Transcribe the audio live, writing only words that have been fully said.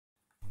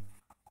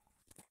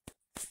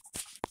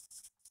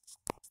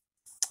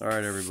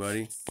Alright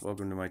everybody,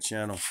 welcome to my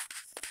channel.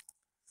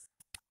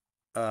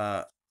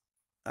 I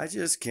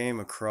just came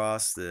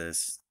across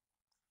this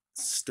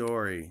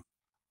story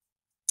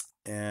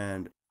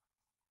and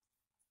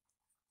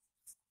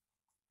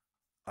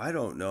I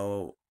don't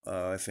know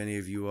if any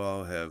of you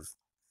all have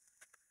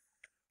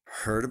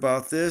heard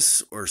about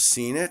this or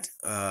seen it.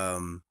 I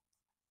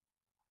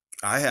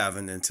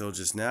haven't until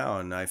just now,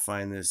 and I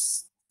find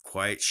this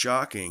quite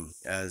shocking,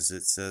 as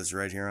it says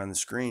right here on the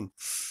screen.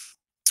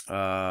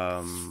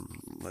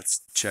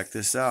 Let's check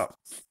this out.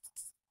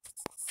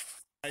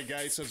 Hey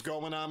guys, what's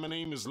going on? My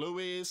name is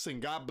Luis,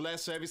 and God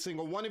bless every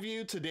single one of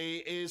you. Today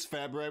is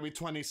February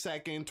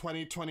 22nd,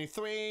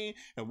 2023,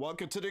 and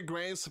welcome to the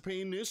Grand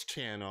Supreme News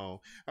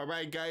Channel.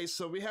 Alright guys,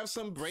 so we have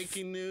some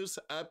breaking news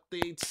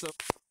updates.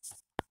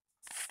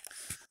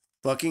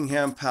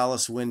 Buckingham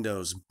Palace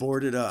windows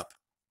boarded up.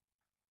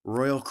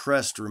 Royal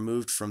crest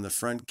removed from the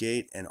front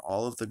gate and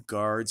all of the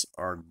guards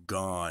are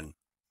gone.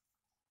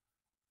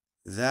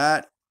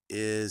 That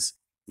is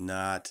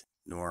not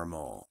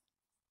normal.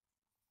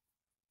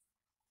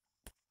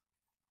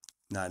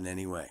 Not in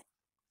any way.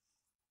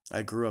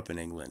 I grew up in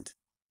England.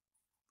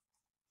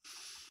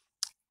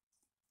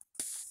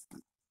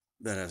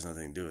 That has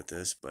nothing to do with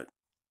this, but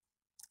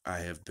I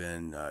have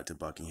been to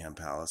Buckingham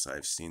Palace.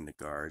 I've seen the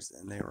guards,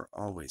 and they were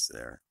always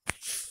there.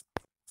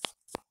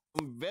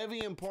 Very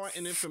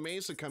important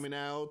information coming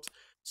out.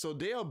 So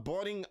they are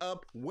boarding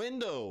up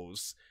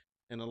windows,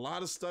 and a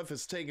lot of stuff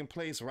is taking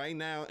place right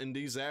now in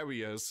these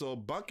areas. So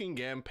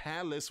Buckingham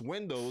Palace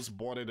windows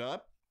boarded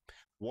up,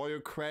 royal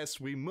crest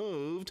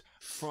removed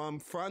from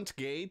front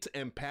gate,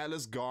 and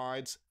palace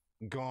guards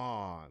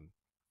gone.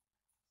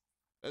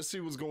 Let's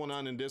see what's going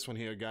on in this one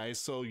here, guys.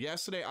 So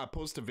yesterday I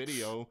posted a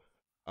video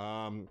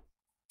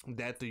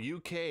that the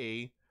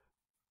UK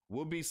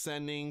will be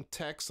sending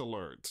text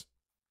alerts.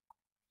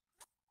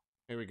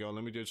 Here we go.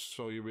 Let me just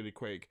show you really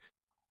quick.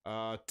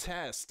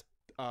 Text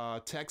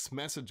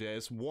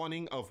messages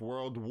warning of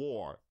world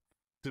war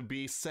to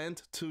be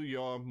sent to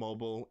your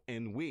mobile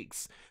in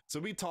weeks. So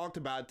we talked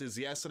about this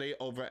yesterday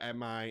over at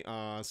my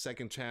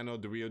second channel,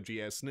 The Real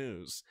GS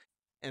News.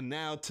 And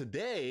now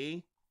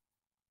today,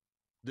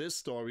 this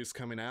story is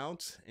coming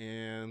out.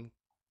 And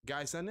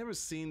guys, I've never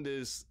seen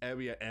this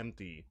area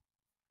empty.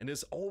 And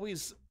there's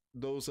always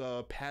those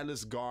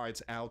palace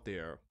guards out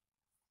there.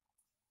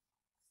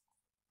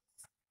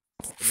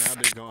 But now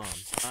they're gone.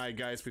 Alright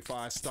guys, before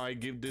I start,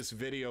 give this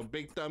video a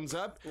big thumbs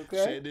up. Okay.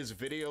 Share this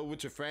video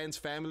with your friends,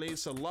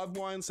 families, and loved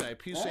ones. I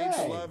appreciate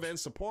your love and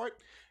support.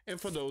 And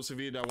for those of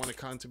you that want to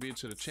contribute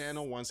to the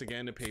channel, once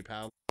again, the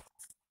PayPal.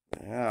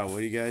 Yeah, what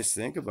do you guys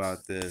think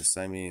about this?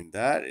 I mean,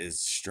 that is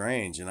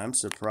strange, and I'm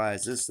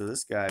surprised.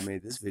 This guy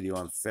made this video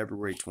on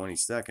February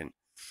 22nd.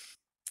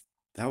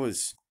 That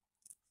was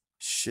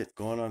shit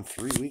going on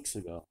 3 weeks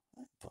ago.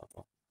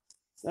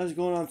 That was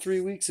going on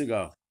 3 weeks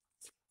ago.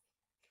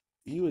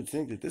 You would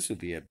think that this would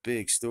be a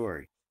big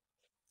story.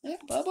 Hey,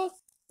 Bubba,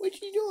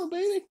 what you doing,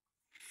 baby?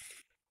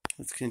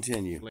 Let's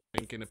continue.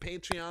 Link in the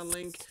Patreon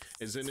link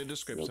is in the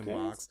description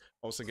box.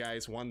 Also,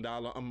 guys,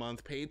 $1 a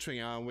month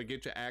Patreon will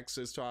get you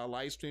access to our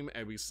live stream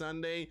every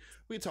Sunday.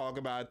 We talk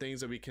about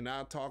things that we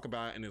cannot talk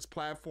about in this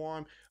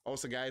platform.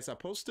 Also, guys, I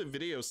posted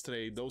videos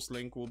today. Those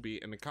links will be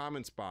in the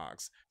comments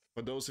box.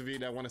 For those of you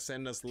that want to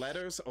send us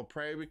letters or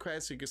prayer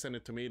requests, you can send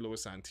it to me,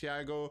 Luis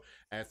Santiago,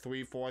 at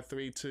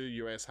 3432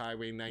 US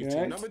Highway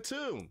 19, number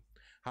 2,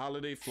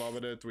 Holiday,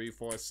 Florida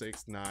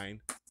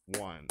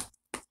 34691.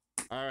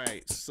 All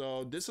right,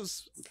 so this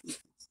is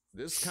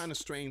kind of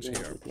strange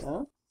here.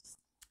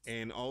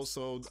 And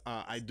also,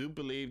 I do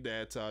believe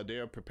that they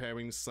are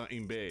preparing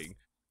something big.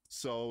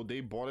 So they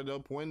boarded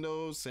up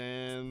windows,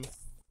 and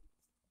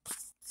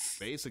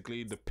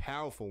basically the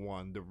powerful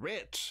one, the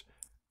rich,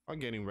 are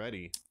getting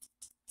ready.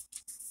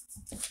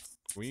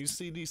 When you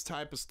see these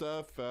type of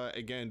stuff,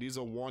 again, these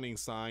are warning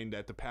signs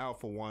that the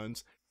powerful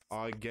ones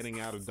are getting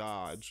out of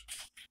Dodge.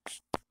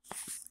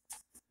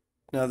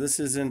 Now, this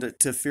isn't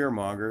to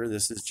fearmonger.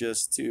 This is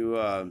just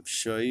to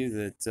show you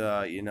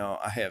that, you know,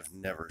 I have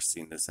never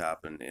seen this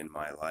happen in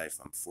my life.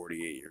 I'm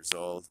 48 years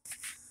old.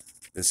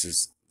 This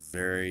is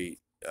very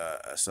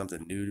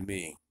something new to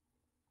me.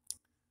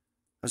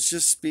 I was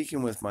just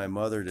speaking with my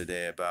mother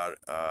today about,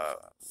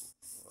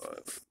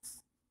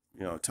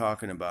 you know,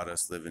 talking about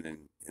us living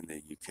in the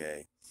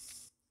UK,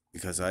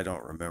 because I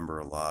don't remember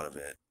a lot of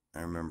it.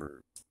 I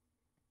remember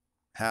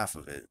half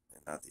of it,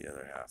 and not the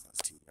other half. I was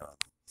too young.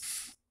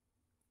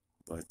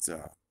 But,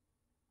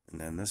 and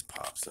then this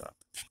pops up.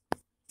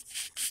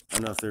 I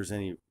don't know if there's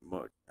any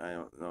more,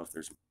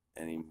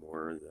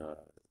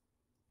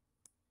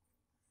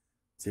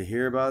 to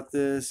hear about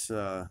this.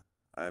 This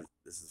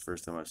is the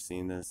first time I've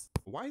seen this.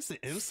 Why is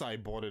the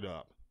inside boarded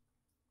up?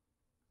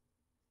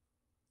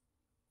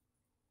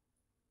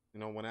 You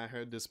know, when I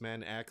heard this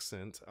man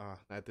accent,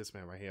 not this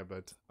man right here,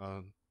 but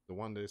the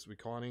one that's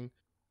recording,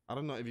 I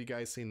don't know if you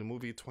guys seen the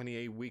movie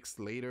 28 Weeks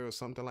Later or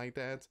something like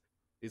that.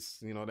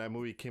 It's, you know, that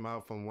movie came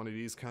out from one of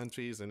these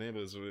countries, and it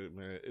was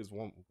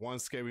one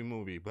scary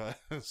movie, but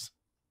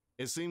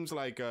it seems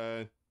like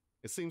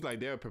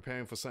they're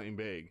preparing for something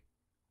big.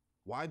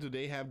 Why do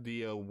they have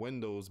the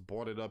windows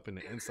boarded up in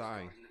the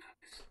inside?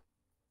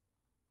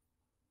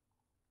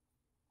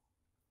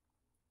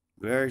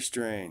 Very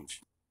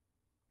strange.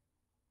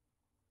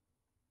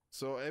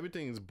 So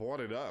everything is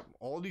boarded up.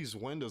 All these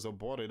windows are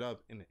boarded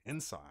up in the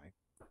inside.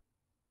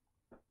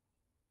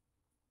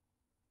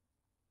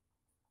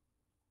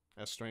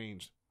 That's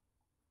strange.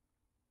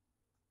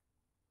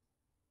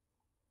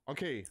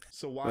 Okay,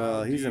 so while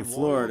Well, he's the in royal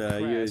Florida.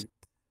 crest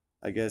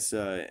I guess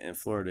in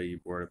Florida you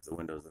board up the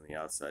windows on the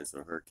outside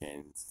so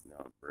hurricanes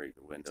don't break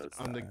the windows.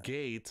 on the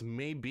gate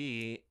may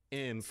be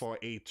in for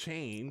a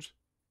change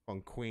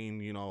from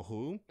Queen, you know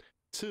who,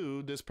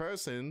 to this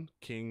person,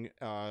 King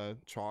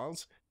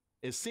Charles,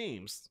 it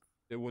seems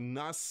they will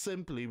not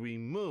simply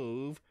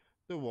remove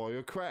the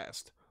royal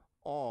crest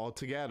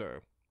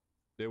altogether.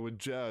 They would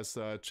just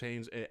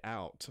change it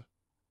out.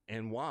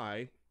 And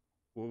why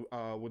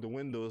would the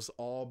windows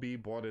all be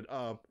boarded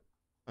up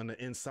on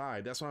the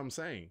inside? That's what I'm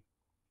saying.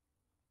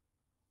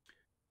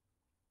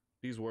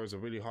 These words are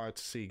really hard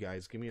to see,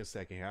 guys. Give me a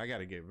second here. I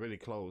gotta get really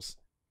close.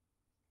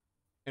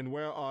 And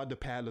where are the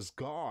palace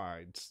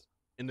guards?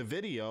 In the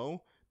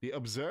video, the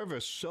observer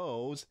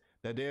shows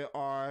that there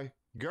are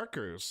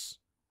Gurkhas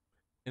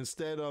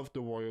instead of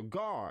the royal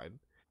guard.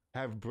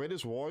 Have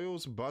British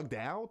royals bugged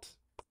out?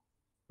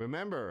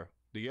 Remember,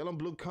 the yellow and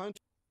blue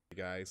country,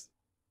 guys.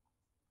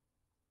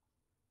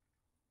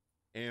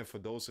 And for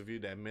those of you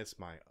that missed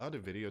my other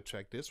video,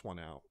 check this one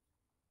out.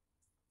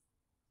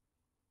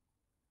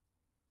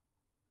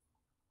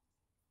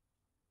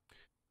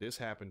 This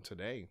happened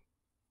today.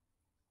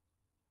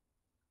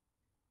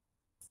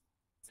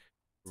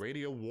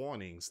 Radio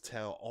warnings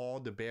tell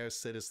all the Bear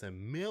citizens,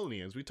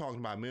 millions, we're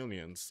talking about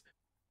millions,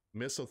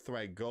 missile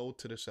threat, go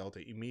to the shelter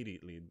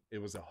immediately. It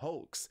was a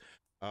hoax.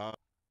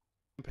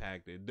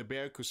 Impacted. The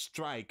Bear could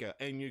strike a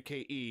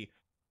NUKE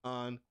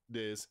on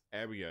this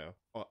area.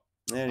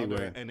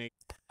 Anyway,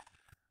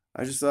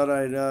 I just thought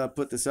I'd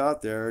put this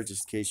out there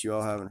just in case you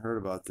all haven't heard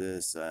about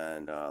this.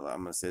 And I'm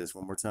going to say this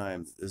one more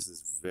time. This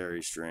is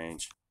very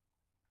strange.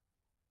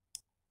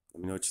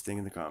 Let me know what you think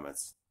in the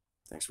comments.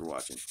 Thanks for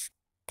watching.